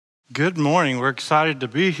Good morning. We're excited to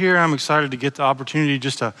be here. I'm excited to get the opportunity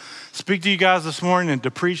just to speak to you guys this morning and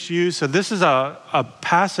to preach to you. So this is a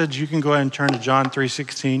passage. You can go ahead and turn to John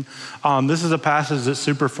 3:16. This is a passage that's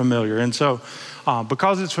super familiar. And so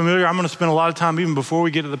because it's familiar, I'm going to spend a lot of time even before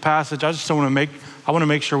we get to the passage. I want to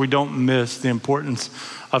make sure we don't miss the importance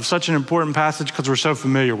of such an important passage because we're so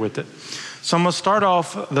familiar with it. So I'm going to start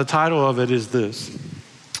off, the title of it is this: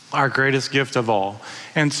 Our Greatest Gift of All.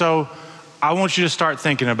 And so I want you to start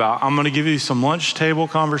thinking about, I'm going to give you some lunch table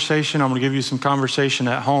conversation. I'm going to give you some conversation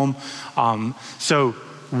at home. So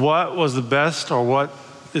what was the best, or what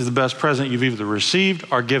is the best present you've either received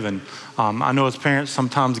or given? I know as parents,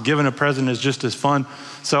 sometimes giving a present is just as fun.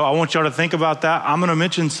 So I want y'all to think about that. I'm going to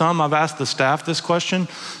mention some. I've asked the staff this question,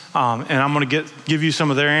 and I'm going to give you some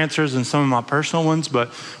of their answers and some of my personal ones. But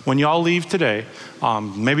when y'all leave today,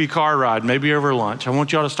 maybe car ride, maybe over lunch, I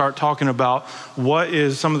want y'all to start talking about what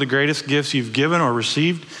is some of the greatest gifts you've given or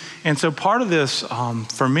received. And so part of this,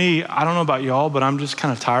 for me, I don't know about y'all, but I'm just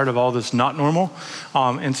kind of tired of all this not normal.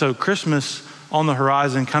 And so Christmas on the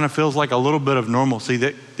horizon kind of feels like a little bit of normalcy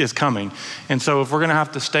that is coming. And so if we're going to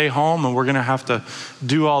have to stay home and we're going to have to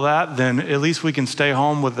do all that, then at least we can stay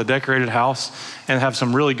home with a decorated house and have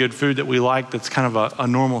some really good food that we like that's kind of a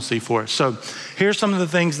normalcy for us. So here's some of the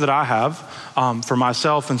things that I have for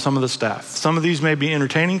myself and some of the staff. Some of these may be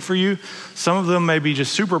entertaining for you. Some of them may be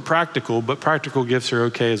just super practical, but practical gifts are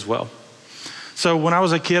okay as well. So when I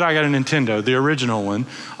was a kid, I got a Nintendo, the original one.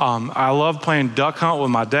 I loved playing Duck Hunt with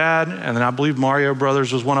my dad, and then I believe Mario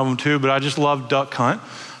Brothers was one of them too, but I just loved Duck Hunt.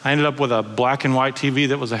 I ended up with a black and white TV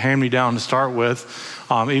that was a hand-me-down to start with,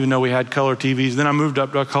 even though we had color TVs. Then I moved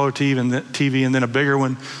up to a color TV and then a bigger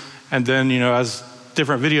one. And then, as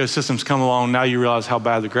different video systems come along, now you realize how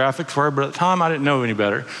bad the graphics were. But at the time, I didn't know any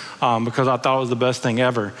better because I thought it was the best thing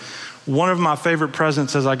ever. One of my favorite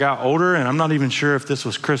presents as I got older, and I'm not even sure if this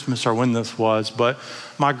was Christmas or when this was, but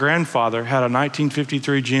my grandfather had a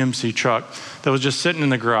 1953 GMC truck that was just sitting in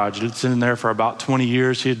the garage. It had sitting there for about 20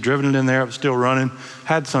 years. He had driven it in there. It was still running,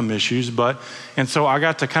 had some issues, and so I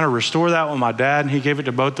got to kind of restore that with my dad, and he gave it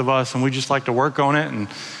to both of us, and we just like to work on it. And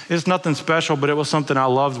it's nothing special, but it was something I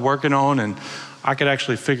loved working on, and I could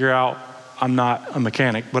actually figure out, I'm not a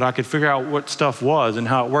mechanic, but I could figure out what stuff was and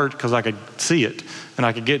how it worked because I could see it and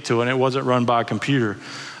I could get to it, and it wasn't run by a computer.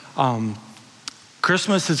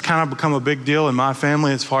 Christmas has kind of become a big deal in my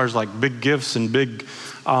family as far as like big gifts and big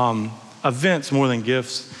events more than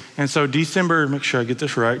gifts. And so make sure I get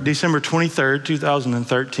this right, December 23rd,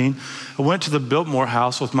 2013, I went to the Biltmore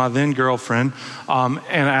house with my then girlfriend and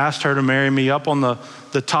I asked her to marry me up on the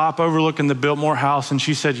top overlooking the Biltmore house, and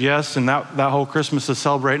she said yes, and that whole Christmas of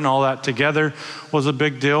celebrating all that together was a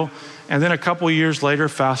big deal. And then a couple of years later,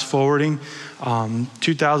 fast forwarding,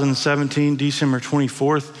 2017, December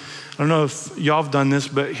 24th, I don't know if y'all have done this,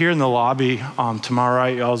 but here in the lobby to my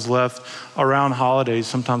right, y'all's left, around holidays,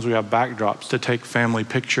 sometimes we have backdrops to take family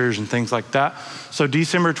pictures and things like that. So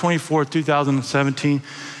December 24th, 2017,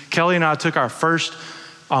 Kelly and I took our first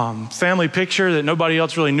family picture that nobody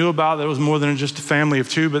else really knew about. That was more than just a family of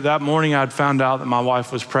two. But that morning I'd found out that my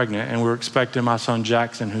wife was pregnant, and we were expecting my son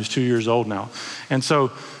Jackson, who's 2 years old now. And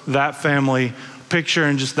so that family picture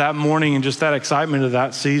and just that morning and just that excitement of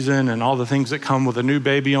that season and all the things that come with a new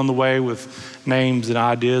baby on the way with names and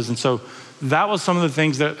ideas. And so that was some of the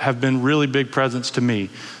things that have been really big presents to me.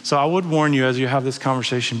 So I would warn you as you have this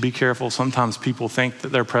conversation, be careful. Sometimes people think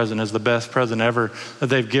that their present is the best present ever that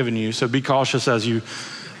they've given you. So be cautious as you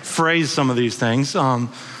phrase some of these things.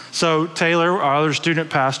 So Taylor, our other student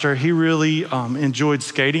pastor, he really enjoyed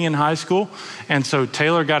skating in high school. And so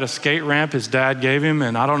Taylor got a skate ramp his dad gave him.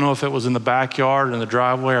 And I don't know if it was in the backyard, in the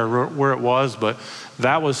driveway, or where it was, but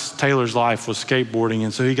that was Taylor's life, was skateboarding.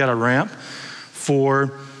 And so he got a ramp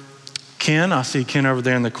for Ken. I see Ken over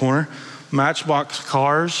there in the corner. Matchbox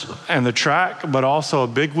cars and the track, but also a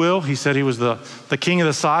big wheel. He said he was the king of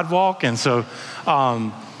the sidewalk. And so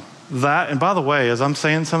and by the way, as I'm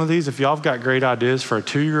saying some of these, if y'all have got great ideas for a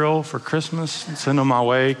 2-year-old for Christmas, send them my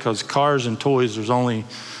way, because cars and trucks,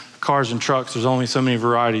 there's only so many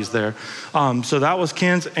varieties there. So that was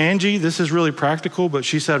Ken's. Angie, this is really practical, but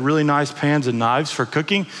she said really nice pans and knives for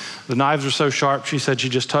cooking. The knives are so sharp, she said she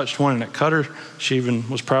just touched one and it cut her. She even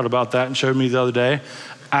was proud about that and showed me the other day.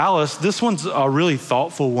 Alice, this one's a really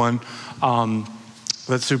thoughtful one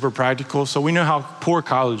that's super practical. So we know how poor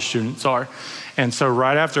college students are. And so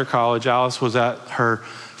right after college, Alice was at her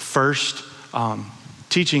first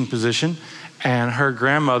teaching position, and her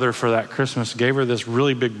grandmother for that Christmas gave her this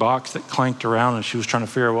really big box that clanked around, and she was trying to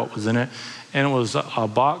figure out what was in it. And it was a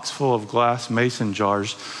box full of glass mason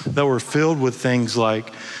jars that were filled with things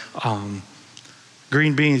like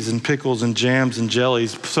green beans and pickles and jams and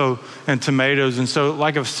jellies, and tomatoes. And so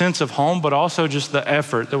like a sense of home, but also just the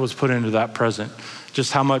effort that was put into that present,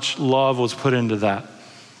 just how much love was put into that.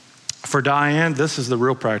 For Diane, this is the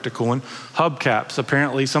real practical one. Hubcaps.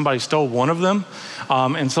 Apparently somebody stole one of them.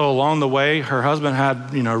 And so along the way, her husband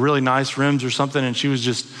had, really nice rims or something, and she was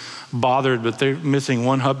just bothered, but they're missing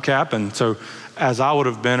one hubcap. And so as I would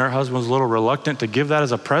have been, her husband was a little reluctant to give that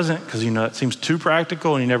as a present because, it seems too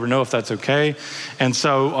practical and you never know if that's okay. And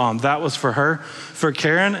so that was for her. For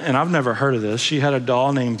Karen, and I've never heard of this, she had a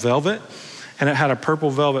doll named Velvet, and it had a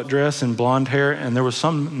purple velvet dress and blonde hair, and there was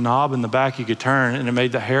some knob in the back you could turn, and it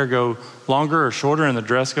made the hair go longer or shorter and the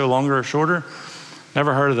dress go longer or shorter.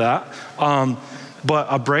 Never heard of that. But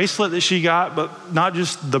a bracelet that she got, but not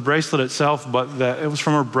just the bracelet itself, but that it was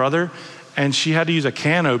from her brother, and she had to use a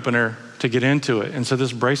can opener to get into it. And so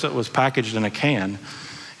this bracelet was packaged in a can.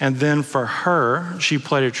 And then for her, she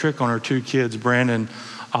played a trick on her two kids, Brandon,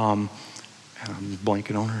 and I'm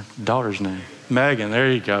blanking on her daughter's name. Megan,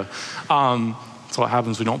 there you go. That's what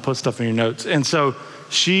happens when you don't put stuff in your notes. And so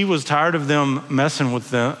she was tired of them messing with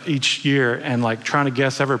them each year and like trying to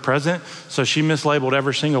guess every present. So she mislabeled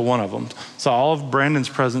every single one of them. So all of Brandon's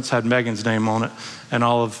presents had Megan's name on it, and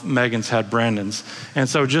all of Megan's had Brandon's. And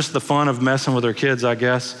so just the fun of messing with her kids, I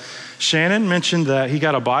guess. Shannon mentioned that he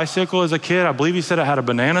got a bicycle as a kid. I believe he said it had a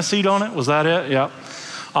banana seat on it. Was that it? Yep.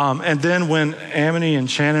 And then when Amity and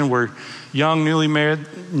Shannon were young,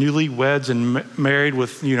 newlyweds and married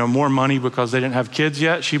with, more money because they didn't have kids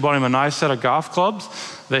yet, she bought him a nice set of golf clubs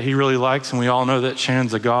that he really likes. And we all know that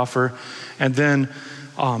Shannon's a golfer. And then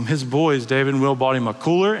his boys, David and Will, bought him a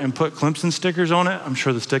cooler and put Clemson stickers on it. I'm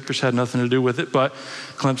sure the stickers had nothing to do with it, but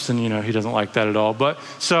Clemson, he doesn't like that at all. But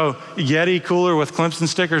so Yeti cooler with Clemson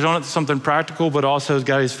stickers on it, something practical, but also has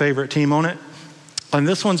got his favorite team on it. And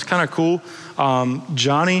this one's kind of cool.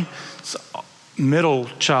 Johnny's middle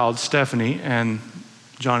child, Stephanie, and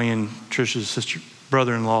Johnny and Trisha's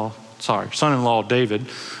son-in-law, David,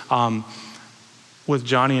 with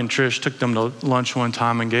Johnny and Trish, took them to lunch one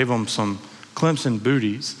time and gave them some Clemson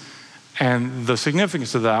booties. And the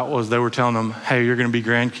significance of that was they were telling them, hey, you're going to be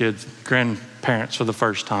grandparents for the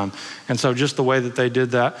first time. And so just the way that they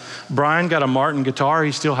did that. Brian got a Martin guitar.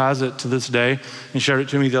 He still has it to this day. He showed it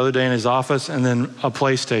to me the other day in his office, and then a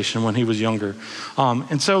PlayStation when he was younger.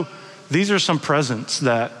 And so these are some presents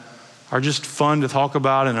that are just fun to talk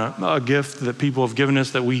about, and a gift that people have given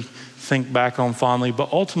us that we think back on fondly.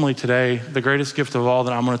 But ultimately today, the greatest gift of all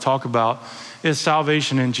that I'm going to talk about is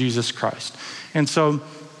salvation in Jesus Christ. And so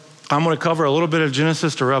I'm going to cover a little bit of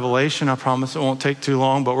Genesis to Revelation. I promise it won't take too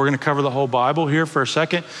long, but we're going to cover the whole Bible here for a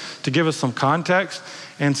second to give us some context.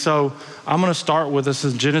 And so I'm going to start with this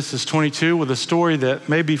in Genesis 22 with a story that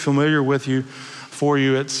may be familiar for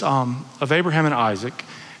you. It's of Abraham and Isaac,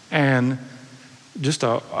 and just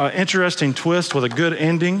an interesting twist with a good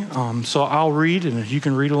ending. So I'll read, and you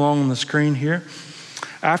can read along on the screen here.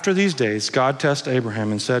 After these days, God tested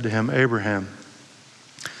Abraham and said to him, Abraham.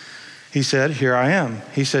 He said, here I am.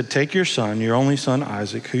 He said, take your son, your only son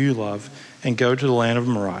Isaac, who you love, and go to the land of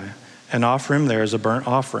Moriah, and offer him there as a burnt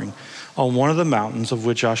offering on one of the mountains of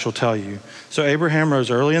which I shall tell you. So Abraham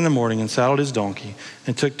rose early in the morning and saddled his donkey,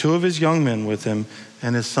 and took 2 of his young men with him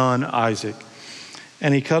and his son Isaac.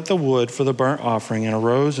 And he cut the wood for the burnt offering, and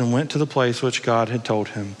arose and went to the place which God had told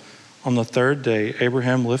him. On the 3rd day,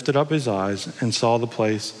 Abraham lifted up his eyes and saw the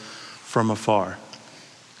place from afar.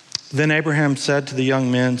 Then Abraham said to the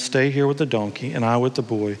young men, stay here with the donkey, and I with the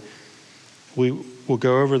boy. We will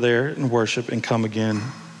go over there and worship and come again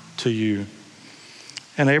to you.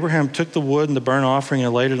 And Abraham took the wood and the burnt offering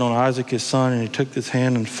and laid it on Isaac his son, and he took his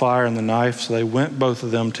hand and fire and the knife, so they went both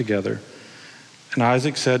of them together. And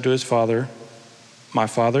Isaac said to his father, my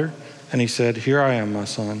father? And he said, here I am, my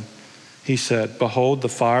son. He said, behold the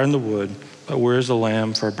fire and the wood, but where is the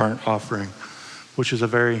lamb for a burnt offering? Which is a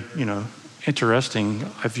very, interesting.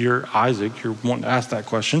 If you're Isaac, you're wanting to ask that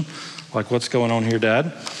question, like, what's going on here, Dad?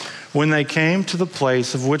 When they came to the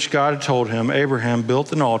place of which God had told him, Abraham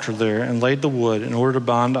built an altar there and laid the wood in order to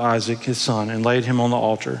bind Isaac his son, and laid him on the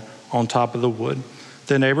altar on top of the wood.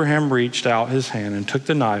 Then Abraham reached out his hand and took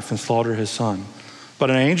the knife and slaughtered his son. But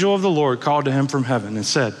an angel of the Lord called to him from heaven and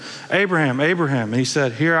said, Abraham, Abraham. And he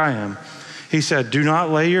said, here I am. He said, do not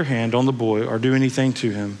lay your hand on the boy or do anything to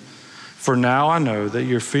him. For now I know that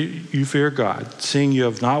you fear God, seeing you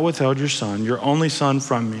have not withheld your son, your only son,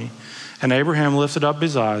 from me. And Abraham lifted up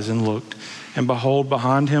his eyes and looked, and behold,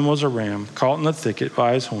 behind him was a ram caught in the thicket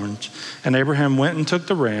by his horns. And Abraham went and took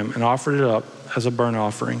the ram and offered it up as a burnt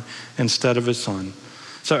offering instead of his son.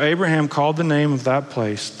 So Abraham called the name of that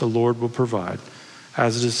place, the Lord will provide.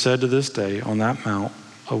 As it is said to this day, on that mount,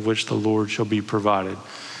 of which the Lord shall be provided.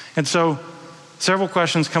 And so several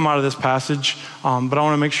questions come out of this passage, but I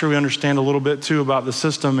want to make sure we understand a little bit too about the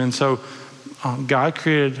system. And so God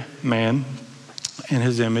created man in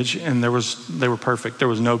his image, and they were perfect. There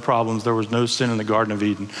was no problems. There was no sin in the Garden of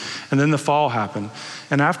Eden. And then the fall happened.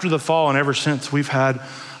 And after the fall and ever since, we've had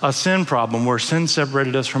a sin problem where sin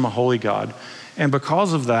separated us from a holy God. And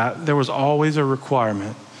because of that, there was always a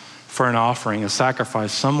requirement for an offering, a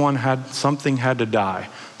sacrifice. Something had to die.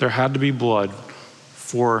 There had to be blood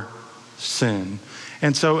for sin.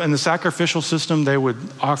 And so in the sacrificial system, they would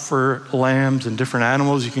offer lambs and different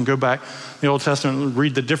animals. You can go back in the Old Testament and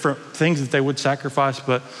read the different things that they would sacrifice,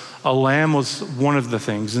 but a lamb was one of the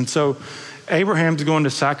things. And so Abraham's going to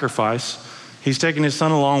sacrifice. He's taking his son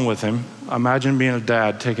along with him. Imagine being a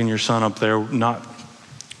dad taking your son up there, not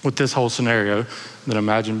with this whole scenario, then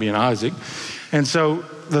imagine being Isaac. And so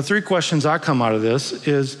the three questions I come out of this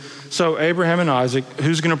is, so Abraham and Isaac,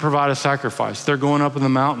 who's going to provide a sacrifice? They're going up in the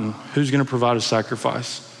mountain. Who's going to provide a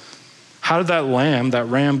sacrifice? How did that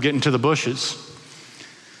ram get into the bushes?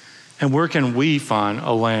 And where can we find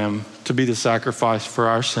a lamb to be the sacrifice for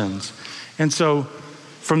our sins? And so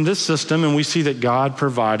from this system, and we see that God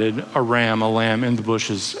provided a lamb in the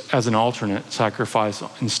bushes as an alternate sacrifice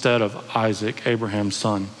instead of Isaac, Abraham's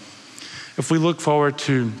son. If we look forward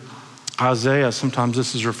to Isaiah, sometimes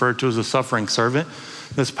this is referred to as a suffering servant.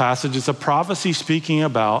 This passage is a prophecy speaking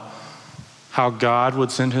about how God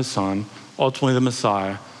would send his son, ultimately the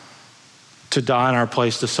Messiah, to die in our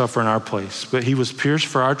place, to suffer in our place. But he was pierced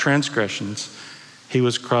for our transgressions. He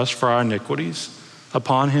was crushed for our iniquities.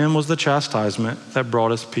 Upon him was the chastisement that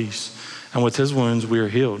brought us peace. And with his wounds we are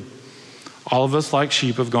healed. All of us like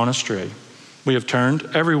sheep have gone astray. We have turned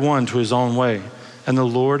every one to his own way, and the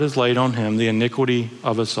Lord has laid on him the iniquity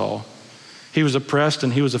of us all. He was oppressed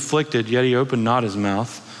and he was afflicted, yet he opened not his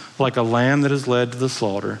mouth. Like a lamb that is led to the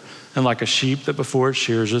slaughter, and like a sheep that before its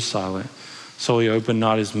shears is silent, so he opened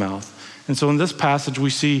not his mouth. And so in this passage, we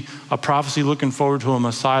see a prophecy looking forward to a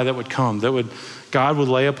Messiah that would come, God would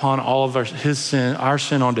lay upon all of our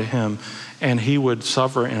sin onto him, and he would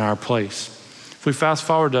suffer in our place. If we fast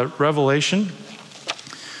forward to Revelation,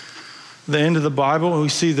 the end of the Bible, we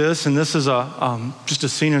see this, and this is just a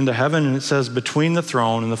scene into heaven, and it says, between the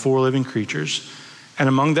throne and the four living creatures, and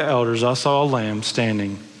among the elders, I saw a lamb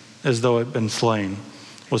standing as though it had been slain,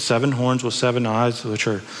 with 7 horns, with 7 eyes, which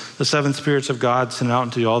are the 7 spirits of God sent out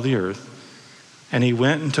into all the earth. And he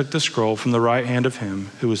went and took the scroll from the right hand of him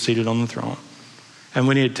who was seated on the throne. And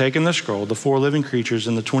when he had taken the scroll, the 4 living creatures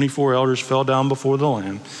and the 24 elders fell down before the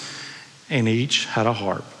Lamb, and each had a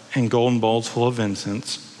harp and golden bowls full of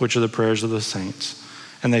incense, which are the prayers of the saints.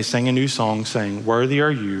 And they sang a new song, saying, worthy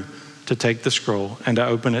are you to take the scroll and to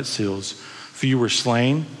open its seals. For you were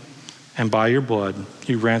slain, and by your blood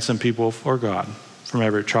you ransomed people for God from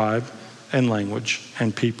every tribe and language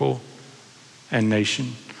and people and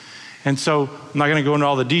nation. And so I'm not going to go into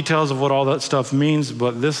all the details of what all that stuff means,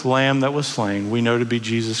 but this lamb that was slain, we know to be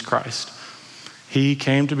Jesus Christ. He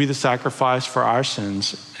came to be the sacrifice for our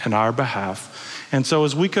sins and our behalf. And so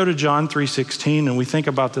as we go to John 3:16 and we think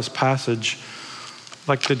about this passage,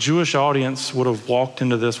 like the Jewish audience would have walked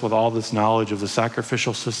into this with all this knowledge of the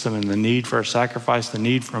sacrificial system and the need for a sacrifice, the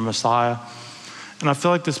need for a Messiah. And I feel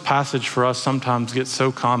like this passage for us sometimes gets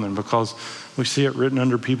so common because we see it written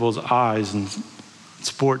under people's eyes, and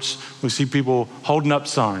sports, we see people holding up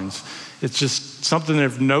signs. It's just something that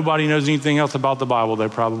if nobody knows anything else about the Bible, they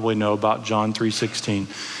probably know about John 3:16.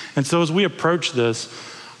 And so as we approach this,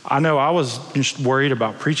 I know I was just worried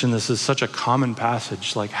about preaching this as such a common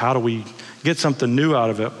passage. Like, how do we get something new out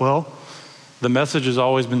of it? Well, the message has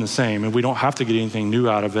always been the same, and we don't have to get anything new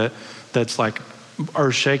out of it that's like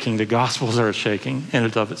earth-shaking. The gospel's earth-shaking in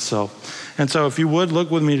and of itself. And so if you would, look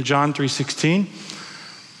with me to John 3:16.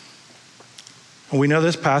 We know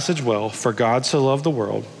this passage well. For God so loved the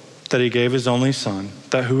world that he gave his only son,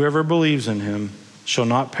 that whoever believes in him shall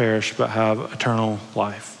not perish but have eternal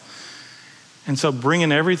life. And so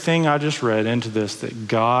bringing everything I just read into this, that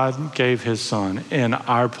God gave his son in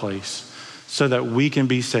our place so that we can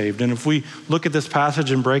be saved. And if we look at this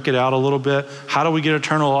passage and break it out a little bit, how do we get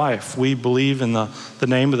eternal life? We believe in the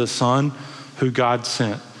name of the Son who God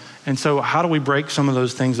sent. And so how do we break some of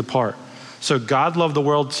those things apart? So God loved the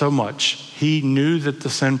world so much. He knew that the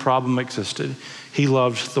sin problem existed. He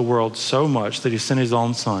loved the world so much that he sent his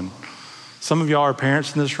own son. Some of y'all are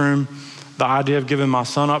parents in this room. The idea of giving my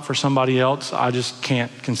son up for somebody else, I just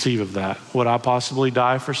can't conceive of that. Would I possibly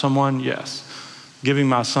die for someone? Yes. Giving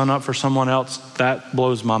my son up for someone else, that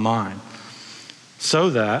blows my mind. So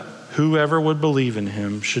that whoever would believe in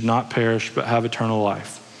him should not perish but have eternal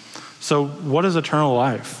life. So what is eternal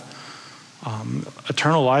life?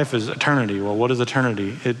 Eternal life is eternity. Well, what is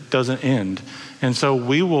eternity? It doesn't end. And so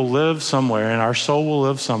we will live somewhere, and our soul will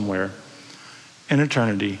live somewhere in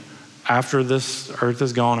eternity. After this earth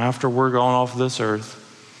is gone, after we're gone off this earth,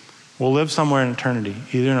 we'll live somewhere in eternity,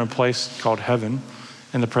 either in a place called heaven,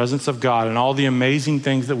 in the presence of God, and all the amazing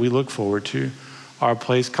things that we look forward to, are a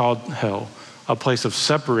place called hell, a place of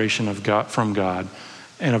separation of God from God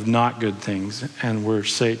and of not good things, and where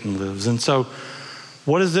Satan lives. And so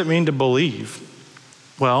what does it mean to believe?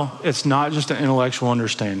 Well, it's not just an intellectual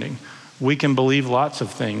understanding. We can believe lots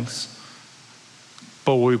of things,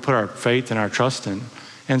 but we put our faith and our trust in.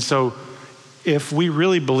 And so if we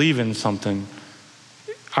really believe in something,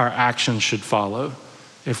 our actions should follow.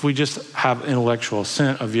 If we just have intellectual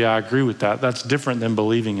assent of, yeah, I agree with that, that's different than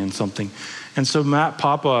believing in something. And so Matt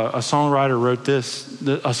Papa, a songwriter, wrote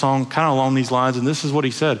a song kind of along these lines, and this is what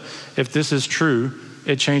he said: if this is true,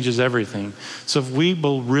 it changes everything. So if we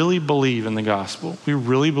really believe in the gospel, we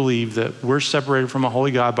really believe that we're separated from a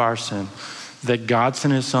holy God by our sin, that God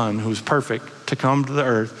sent his son, who's perfect, to come to the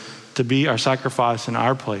earth to be our sacrifice in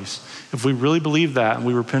our place. If we really believe that and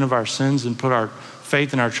we repent of our sins and put our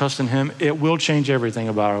faith and our trust in him, it will change everything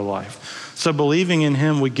about our life. So believing in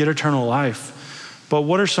him, we get eternal life. But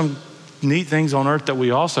what are some neat things on earth that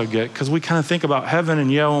we also get? Because we kind of think about heaven, and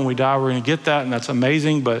yeah, when we die, we're going to get that, and that's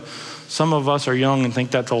amazing. But some of us are young and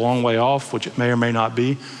think that's a long way off, which it may or may not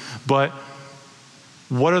be. But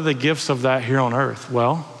what are the gifts of that here on earth?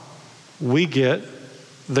 Well, we get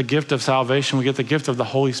the gift of salvation. We get the gift of the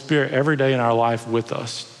Holy Spirit every day in our life with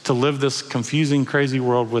us, to live this confusing, crazy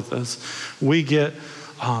world with us. We get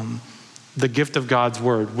the gift of God's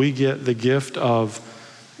word. We get the gift of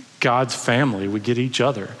God's family. We get each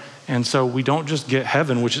other. And so we don't just get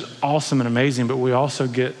heaven, which is awesome and amazing, but we also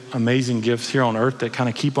get amazing gifts here on earth that kind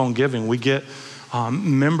of keep on giving. We get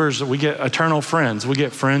members, we get eternal friends. We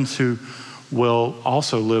get friends who will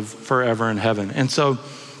also live forever in heaven. And so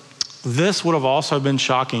this would have also been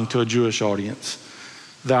shocking to a Jewish audience.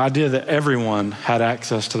 The idea that everyone had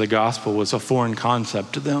access to the gospel was a foreign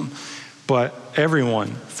concept to them. But everyone,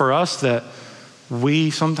 for us, that we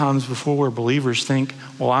sometimes before we're believers think,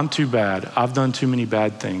 well, I'm too bad. I've done too many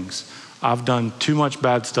bad things. I've done too much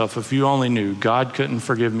bad stuff. If you only knew, God couldn't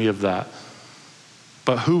forgive me of that.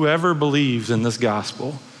 But whoever believes in this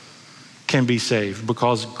gospel can be saved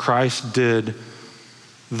because Christ did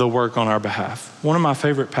the work on our behalf. One of my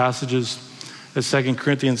favorite passages is 2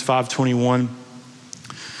 Corinthians 5:21.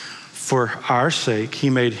 For our sake, he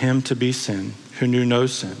made him to be sin who knew no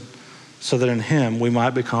sin, so that in him we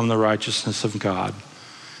might become the righteousness of God.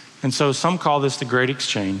 And so some call this the great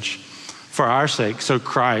exchange. For our sake, so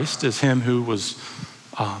Christ is him who was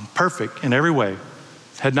perfect in every way,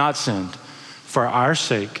 had not sinned. For our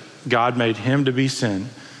sake, God made him to be sin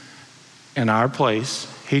in our place.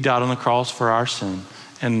 He died on the cross for our sin.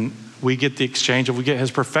 And we get the exchange of, we get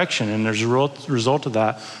his perfection. And there's a result of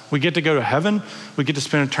that. We get to go to heaven. We get to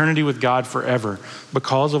spend eternity with God forever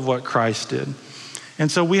because of what Christ did.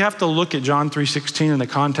 And so we have to look at John 3:16 in the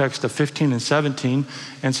context of 15 and 17.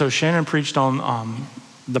 And so Shannon preached on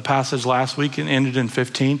the passage last week and ended in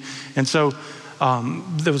 15. And so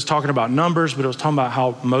it was talking about numbers, but it was talking about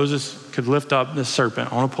how Moses could lift up this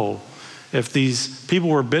serpent on a pole. If these people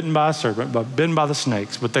were bitten by a serpent, but bitten by the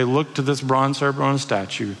snakes, but they looked to this bronze serpent on a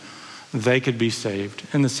statue, they could be saved.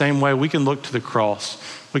 In the same way, we can look to the cross.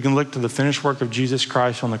 We can look to the finished work of Jesus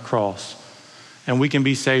Christ on the cross, and we can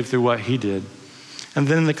be saved through what he did. And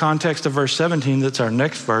then in the context of verse 17, that's our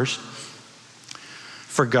next verse.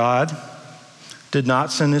 For God did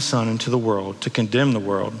not send his son into the world to condemn the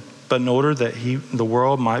world, but in order that the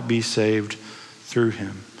world might be saved through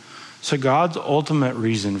him. So God's ultimate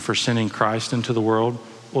reason for sending Christ into the world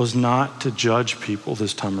was not to judge people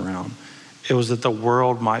this time around. It was that the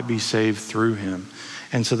world might be saved through him,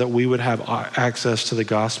 and so that we would have access to the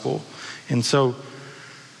gospel. And so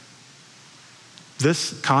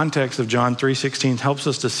this context of John 3:16 helps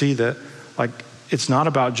us to see that, like, it's not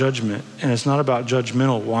about judgment, and it's not about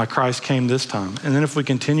judgmental why Christ came this time. And then if we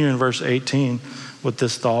continue in verse 18 with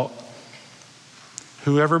this thought,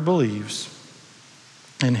 whoever believes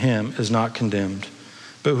in him is not condemned,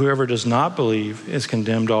 but whoever does not believe is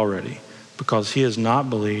condemned already, because he has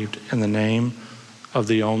not believed in the name of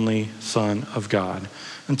the only Son of God.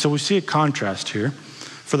 And so we see a contrast here.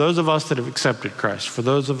 For those of us that have accepted Christ, for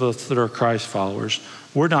those of us that are Christ followers,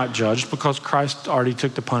 we're not judged because Christ already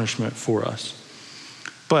took the punishment for us.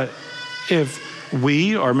 But if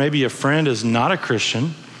we, or maybe a friend, is not a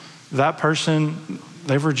Christian, that person,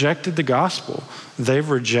 they've rejected the gospel. They've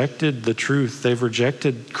rejected the truth. They've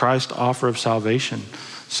rejected Christ's offer of salvation.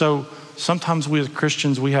 So sometimes we as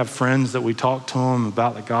Christians, we have friends that we talk to them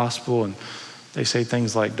about the gospel and they say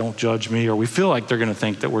things like, don't judge me, or we feel like they're gonna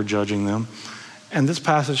think that we're judging them. And this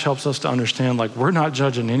passage helps us to understand, like, we're not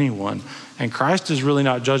judging anyone. And Christ is really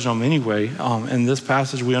not judging them anyway. In this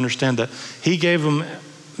passage, we understand that he gave them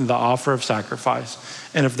the offer of sacrifice.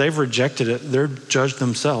 And if they've rejected it, they're judged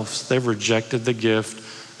themselves. They've rejected the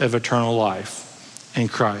gift of eternal life in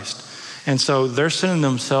Christ. And so they're sending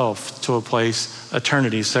themselves to a place,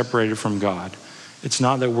 eternity, separated from God. It's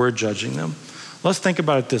not that we're judging them. Let's think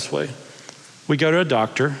about it this way. We go to a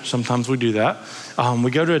doctor, sometimes we do that.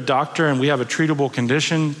 We go to a doctor and we have a treatable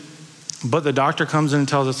condition, but the doctor comes in and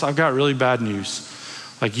tells us, I've got really bad news.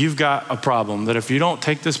 Like, you've got a problem that if you don't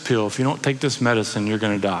take this pill, if you don't take this medicine, you're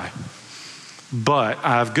gonna die. But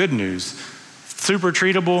I have good news. Super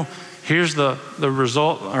treatable, here's the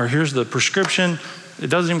result, or here's the prescription. It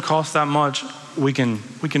doesn't even cost that much. We can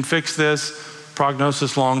fix this,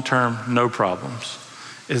 prognosis long-term, no problems.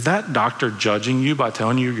 Is that doctor judging you by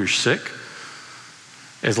telling you you're sick?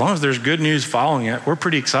 As long as there's good news following it, we're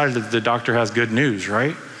pretty excited that the doctor has good news,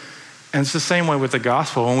 right? And it's the same way with the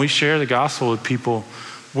gospel. When we share the gospel with people,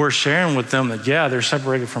 we're sharing with them that, yeah, they're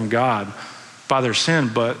separated from God by their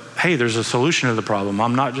sin, but hey, there's a solution to the problem.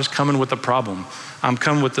 I'm not just coming with the problem. I'm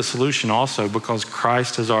coming with the solution also, because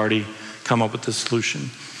Christ has already come up with the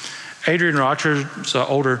solution. Adrian Rogers, an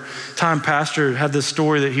older time pastor, had this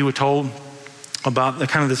story that he would told about the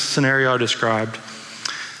kind of this scenario I described.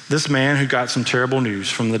 This man who got some terrible news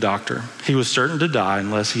from the doctor. He was certain to die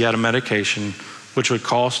unless he had a medication which would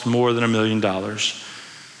cost more than $1 million,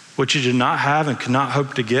 which he did not have and could not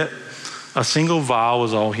hope to get. A single vial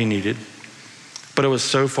was all he needed, but it was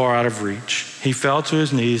so far out of reach. He fell to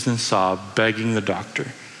his knees and sobbed, begging the doctor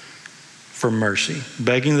for mercy,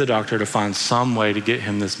 begging the doctor to find some way to get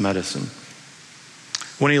him this medicine.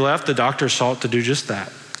 When he left, the doctor sought to do just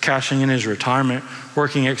that, cashing in his retirement,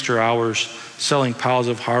 working extra hours, selling piles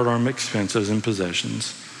of hard-earned expenses and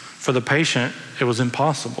possessions. For the patient, it was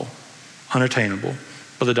impossible, unattainable.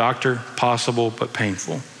 For the doctor, possible but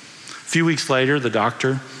painful. A few weeks later, the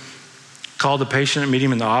doctor called the patient and meet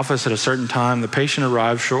him in the office at a certain time. The patient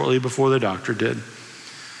arrived shortly before the doctor did.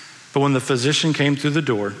 But when the physician came through the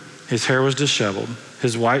door, his hair was disheveled,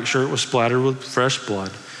 his white shirt was splattered with fresh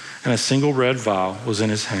blood, and a single red vial was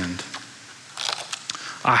in his hand.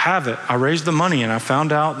 I have it. I raised the money and I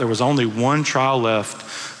found out there was only one vial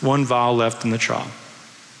left in the trial.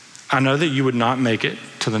 I know that you would not make it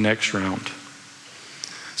to the next round.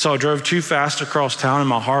 So I drove too fast across town and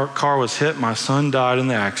my car was hit. My son died in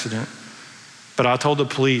the accident. But I told the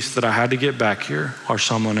police that I had to get back here or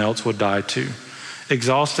someone else would die too.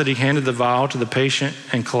 Exhausted, he handed the vial to the patient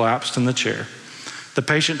and collapsed in the chair. The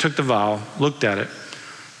patient took the vial, looked at it,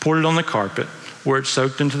 poured it on the carpet, where it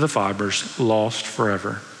soaked into the fibers, lost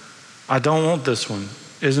forever. I don't want this one.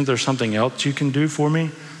 Isn't there something else you can do for me?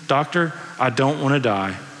 Doctor, I don't want to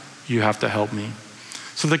die. You have to help me.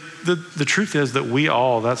 So the truth is that we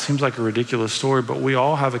all, that seems like a ridiculous story, but we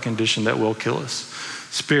all have a condition that will kill us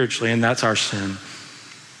spiritually, and that's our sin.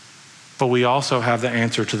 But we also have the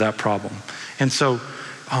answer to that problem. And so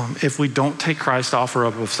if we don't take Christ's offer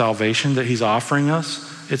up of salvation that he's offering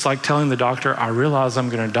us, it's like telling the doctor, I realize I'm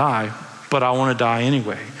going to die, but I want to die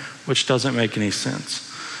anyway, which doesn't make any sense.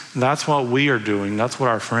 That's what we are doing. That's what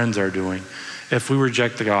our friends are doing. If we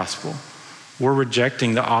reject the gospel, we're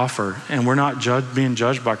rejecting the offer, and we're not being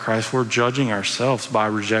judged by Christ. We're judging ourselves by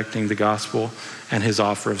rejecting the gospel and his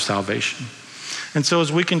offer of salvation. And so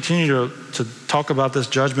as we continue to talk about this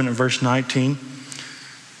judgment in verse 19,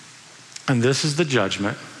 and this is the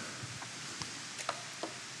judgment,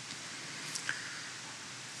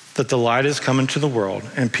 that the light is come into the world,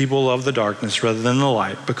 and people love the darkness rather than the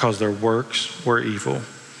light because their works were evil.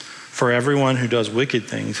 For everyone who does wicked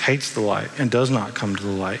things hates the light and does not come to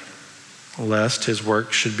the light, lest his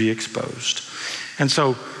work should be exposed. And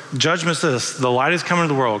so judgment is this: the light is coming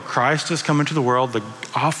to the world. Christ has come into the world, the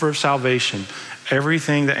offer of salvation,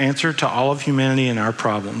 everything, the answer to all of humanity and our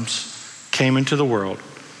problems came into the world.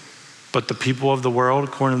 But the people of the world,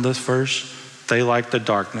 according to this verse, they liked the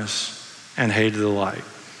darkness and hated the light.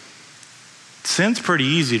 Sin's pretty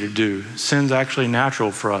easy to do. Sin's actually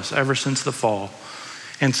natural for us ever since the fall.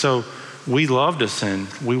 And so we love to sin.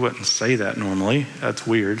 We wouldn't say that normally. That's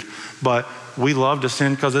weird. But we love to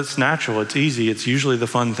sin because it's natural. It's easy. It's usually the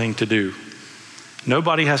fun thing to do.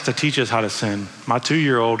 Nobody has to teach us how to sin. My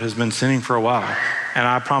 2-year-old has been sinning for a while, and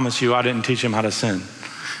I promise you I didn't teach him how to sin.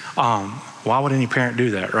 Why would any parent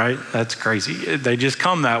do that, right? That's crazy. They just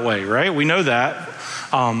come that way, right? We know that.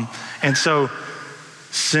 And so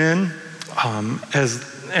sin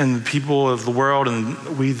and the people of the world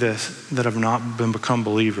and we that have not become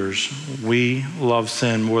believers, we love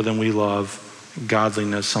sin more than we love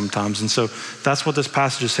godliness sometimes. And so that's what this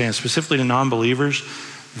passage is saying. Specifically to non-believers,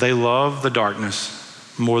 they love the darkness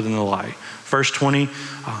more than the light. Verse 20,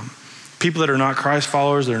 people that are not Christ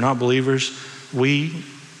followers, that are not believers, we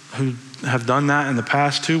who have done that in the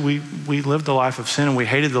past too, we lived a life of sin and we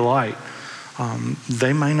hated the light.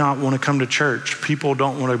 They may not want to come to church. People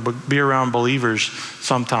don't want to be around believers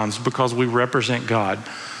sometimes because we represent God.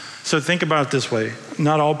 So think about it this way.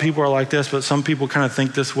 Not all people are like this, but some people kind of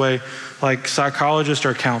think this way, like psychologists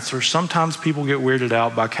or counselors. Sometimes people get weirded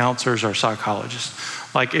out by counselors or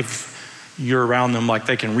psychologists. Like if you're around them, like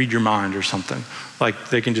they can read your mind or something. Like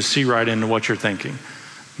they can just see right into what you're thinking.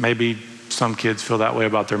 Maybe some kids feel that way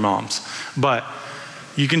about their moms. But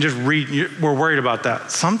you can just read, we're worried about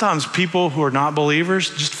that. Sometimes people who are not believers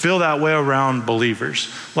just feel that way around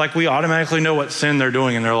believers. Like we automatically know what sin they're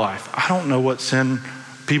doing in their life. I don't know what sin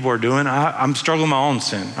people are doing. I'm struggling with my own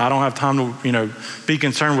sin. I don't have time to, be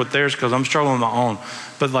concerned with theirs because I'm struggling with my own.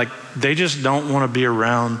 But like, they just don't want to be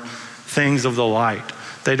around things of the light.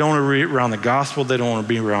 They don't want to be around the gospel. They don't want to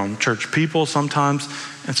be around church people sometimes.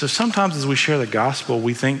 And so sometimes as we share the gospel,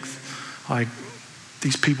 we think like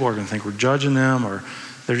these people are going to think we're judging them or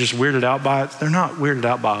they're just weirded out by it. They're not weirded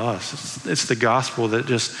out by us. It's the gospel that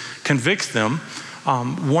just convicts them.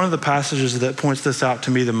 One of the passages that points this out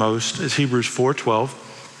to me the most is Hebrews 4:12.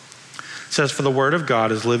 It says, for the word of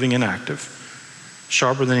God is living and active,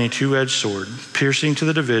 sharper than a two-edged sword, piercing to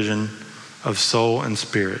the division of soul and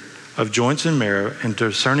spirit, of joints and marrow, and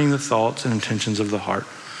discerning the thoughts and intentions of the heart.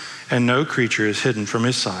 And no creature is hidden from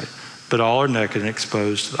his sight, but all are naked and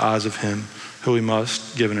exposed to the eyes of him who we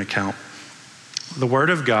must give an account. The word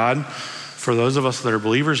of God, for those of us that are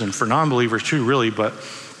believers and for non-believers too, really, but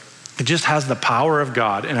it just has the power of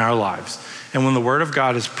God in our lives. And when the word of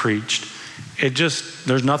God is preached,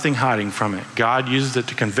 there's nothing hiding from it. God uses it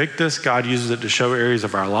to convict us. God uses it to show areas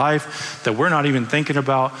of our life that we're not even thinking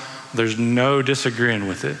about. There's no disagreeing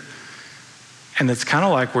with it. And it's kind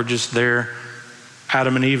of like we're just there,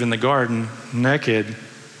 Adam and Eve in the garden, naked,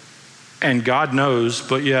 and God knows,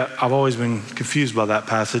 but yet I've always been confused by that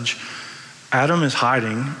passage. Adam is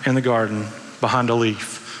hiding in the garden behind a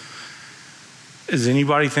leaf. Is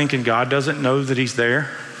anybody thinking God doesn't know that he's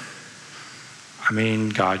there? I mean,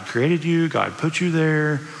 God created you, God put you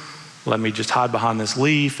there. Let me just hide behind this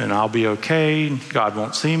leaf and I'll be okay. God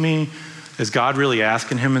won't see me. Is God really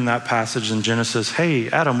asking him in that passage in Genesis, hey,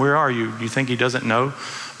 Adam, where are you? Do you think he doesn't know?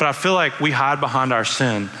 But I feel like we hide behind our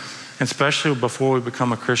sin. Especially before we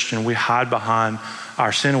become a Christian, we hide behind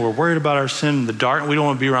our sin and we're worried about our sin in the dark. We don't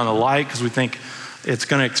want to be around the light because we think it's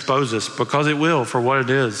going to expose us, because it will for what it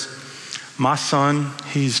is. My son,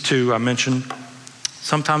 he's 2, I mentioned.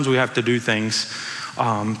 Sometimes we have to do things,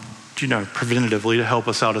 preventatively to help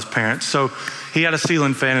us out as parents. So he had a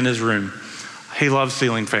ceiling fan in his room. He loves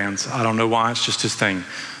ceiling fans. I don't know why, it's just his thing.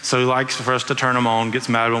 So he likes for us to turn them on, gets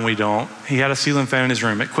mad when we don't. He had a ceiling fan in his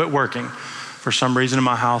room. It quit working. For some reason in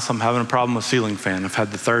my house, I'm having a problem with ceiling fan. I've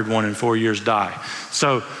had the third one in 4 years die.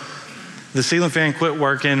 So the ceiling fan quit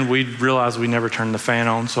working. We realized we never turned the fan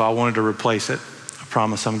on, so I wanted to replace it. I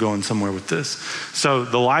promise I'm going somewhere with this. So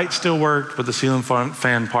the light still worked, but the ceiling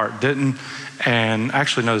fan part didn't. And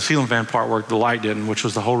actually, no, the ceiling fan part worked, the light didn't, which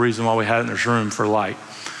was the whole reason why we had it in this room, for light.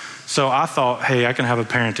 So I thought, hey, I can have a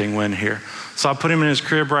parenting win here. So I put him in his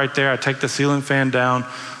crib right there. I take the ceiling fan down.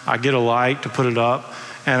 I get a light to put it up.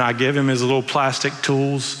 And I give him his little plastic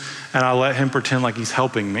tools, and I let him pretend like he's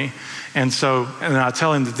helping me. And I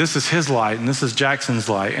tell him that this is his light, and this is Jackson's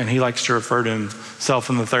light, and he likes to refer to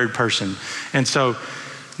himself in the third person. And so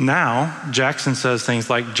now Jackson says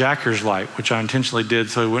things like Jacker's light, which I intentionally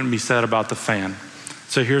did so it wouldn't be said about the fan.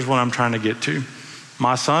 So here's what I'm trying to get to.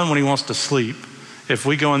 My son, when he wants to sleep, if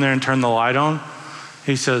we go in there and turn the light on,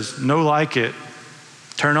 he says, no, like it,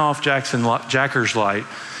 turn off Jacker's light.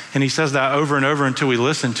 And he says that over and over until we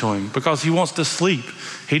listen to him, because he wants to sleep.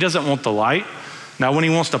 He doesn't want the light. Now, when he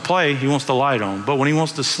wants to play, he wants the light on. But when he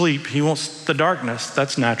wants to sleep, he wants the darkness.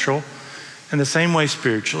 That's natural. In the same way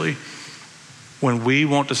spiritually, when we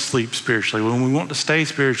want to sleep spiritually, when we want to stay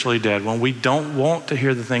spiritually dead, when we don't want to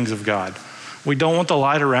hear the things of God, we don't want the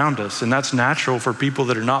light around us. And that's natural for people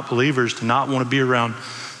that are not believers to not want to be around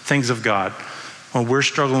things of God. When we're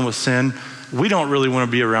struggling with sin, we don't really want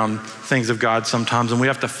to be around things of God sometimes, and we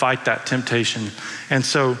have to fight that temptation. And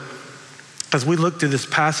so as we look through this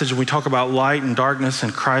passage and we talk about light and darkness,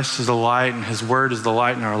 and Christ is the light and his word is the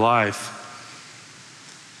light in our life,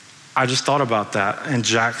 I just thought about that and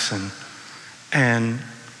Jackson. And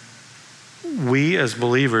we as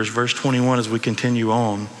believers, verse 21, as we continue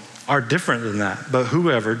on, are different than that. But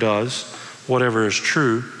whoever does whatever is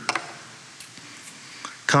true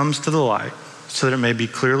comes to the light so that it may be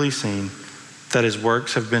clearly seen that his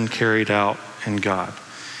works have been carried out in God.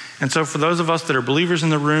 And so for those of us that are believers in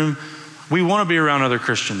the room, we want to be around other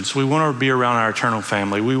Christians. We want to be around our eternal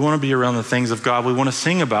family. We want to be around the things of God. We want to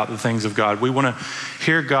sing about the things of God. We want to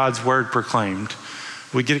hear God's word proclaimed.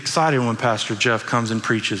 We get excited when Pastor Jeff comes and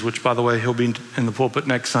preaches, which, by the way, he'll be in the pulpit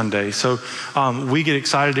next Sunday. So we get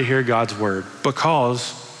excited to hear God's word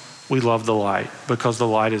because we love the light, because the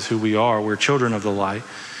light is who we are. We're children of the light.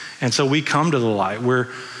 And so we come to the light. We're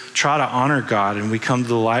try to honor God, and we come to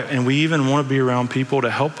the light, and we even want to be around people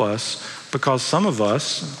to help us, because some of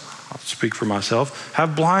us, I'll speak for myself,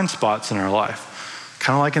 have blind spots in our life.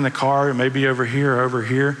 Kind of like in the car, it may be over here,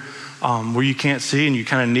 where you can't see, and you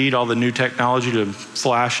kind of need all the new technology to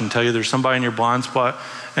flash and tell you there's somebody in your blind spot.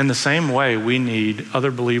 In the same way, we need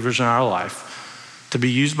other believers in our life to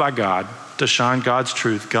be used by God to shine God's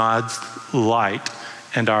truth, God's light,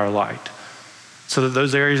 and our light, so that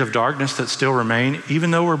those areas of darkness that still remain,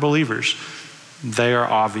 even though we're believers, they are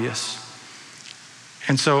obvious.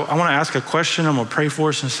 And so I want to ask a question. I'm going to pray for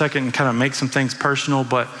us in a second and kind of make some things personal,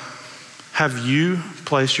 but have you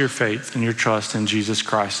placed your faith and your trust in Jesus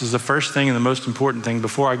Christ? This is the first thing and the most important thing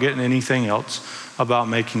before I get into anything else about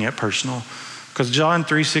making it personal. Because John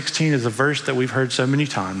 3:16 is a verse that we've heard so many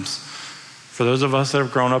times. For those of us that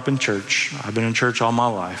have grown up in church, I've been in church all my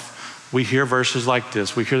life, we hear verses like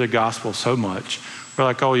this. We hear the gospel so much. We're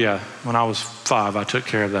like, oh yeah, when I was 5, I took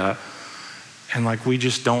care of that. And like, we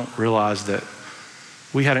just don't realize that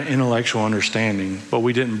we had an intellectual understanding, but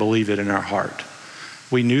we didn't believe it in our heart.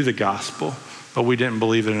 We knew the gospel, but we didn't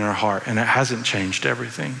believe it in our heart, and it hasn't changed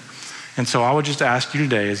everything. And so I would just ask you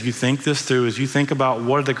today, as you think this through, as you think about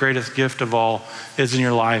what the greatest gift of all is in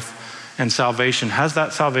your life and salvation, has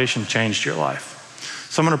that salvation changed your life?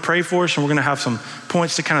 So I'm going to pray for us, and we're going to have some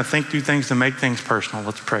points to kind of think through things to make things personal.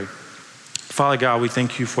 Let's pray. Father God, we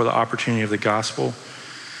thank you for the opportunity of the gospel.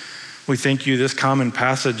 We thank you this common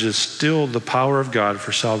passage is still the power of God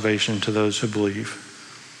for salvation to those who believe.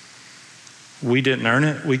 We didn't earn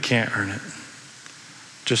it, we can't earn it.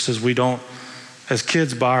 Just as we don't, as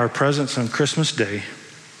kids, buy our presents on Christmas Day,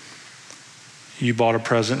 you bought a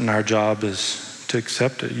present and our job is to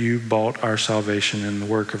accept it. You bought our salvation in the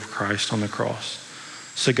work of Christ on the cross.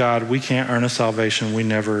 So God, we can't earn a salvation we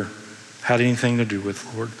never had anything to do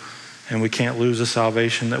with, Lord. And we can't lose a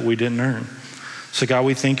salvation that we didn't earn. So God,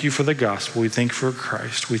 we thank you for the gospel. We thank you for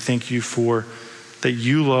Christ. We thank you for that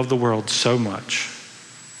you love the world so much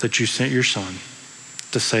that you sent your son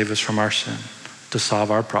to save us from our sin, to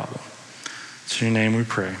solve our problem. It's in your name we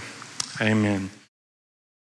pray. Amen.